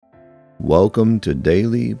Welcome to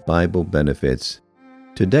Daily Bible Benefits.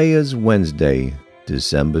 Today is Wednesday,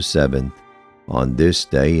 December 7th. On this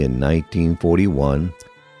day in 1941,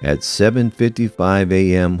 at 7:55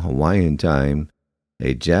 a.m. Hawaiian time,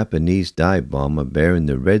 a Japanese dive bomber bearing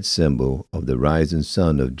the red symbol of the rising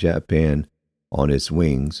sun of Japan on its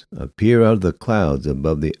wings appeared out of the clouds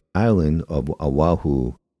above the island of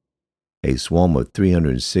Oahu. A swarm of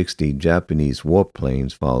 360 Japanese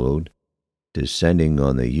warplanes followed, descending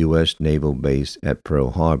on the U.S. naval base at Pearl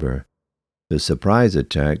Harbor. The surprise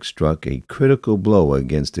attack struck a critical blow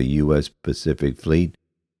against the U.S. Pacific Fleet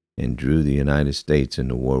and drew the United States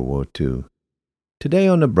into World War II. Today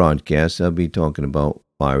on the broadcast, I'll be talking about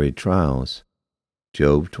fiery trials.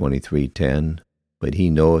 Job 23:10, but he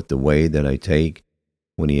knoweth the way that I take.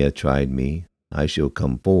 When he hath tried me, I shall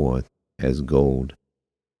come forth as gold.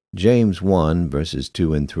 James 1, verses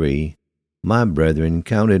 2 and 3, My brethren,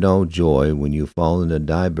 count it all joy when you fall into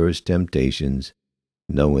divers temptations,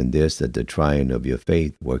 knowing this, that the trying of your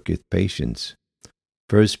faith worketh patience.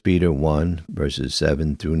 1 Peter 1, verses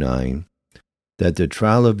 7 through 9, that the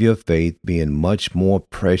trial of your faith, being much more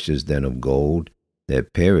precious than of gold,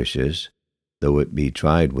 that perishes, though it be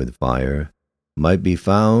tried with fire, might be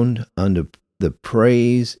found unto the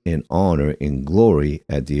praise and honor and glory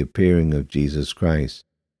at the appearing of Jesus Christ,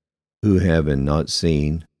 who having not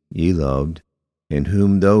seen, ye loved, in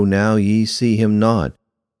whom though now ye see him not,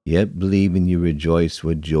 yet believing ye rejoice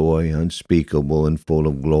with joy unspeakable and full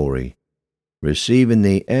of glory, receiving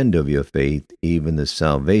the end of your faith, even the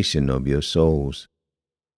salvation of your souls.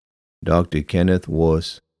 Dr. Kenneth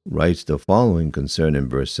Wuest writes the following concerning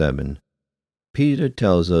verse 7. Peter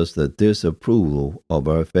tells us that this approval of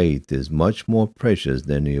our faith is much more precious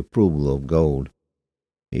than the approval of gold,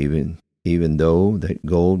 even though that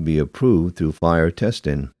gold be approved through fire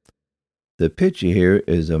testing. The picture here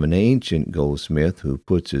is of an ancient goldsmith who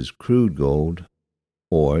puts his crude gold,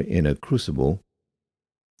 or in a crucible,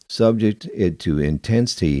 subject it to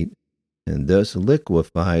intense heat, and thus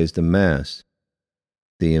liquefies the mass.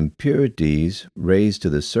 The impurities raised to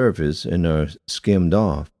the surface and are skimmed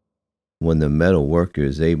off. When the metal worker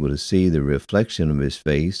is able to see the reflection of his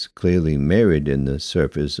face clearly mirrored in the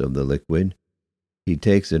surface of the liquid, he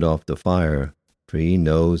takes it off the fire, for he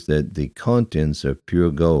knows that the contents are pure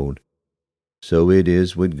gold. So it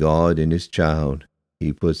is with God and his child.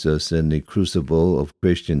 He puts us in the crucible of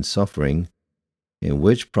Christian suffering, in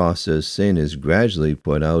which process sin is gradually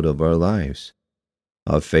put out of our lives.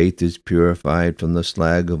 Our faith is purified from the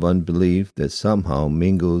slag of unbelief that somehow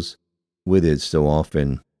mingles with it so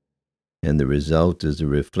often, and the result is the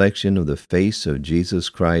reflection of the face of Jesus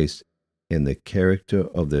Christ in the character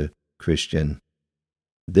of the Christian.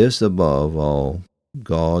 This, above all,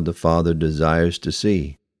 God the Father desires to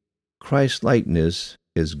see. Christ-likeness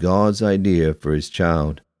is God's idea for his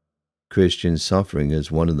child. Christian suffering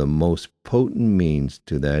is one of the most potent means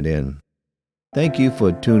to that end. Thank you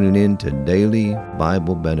for tuning in to Daily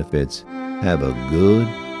Bible Benefits. Have a good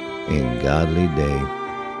and godly day.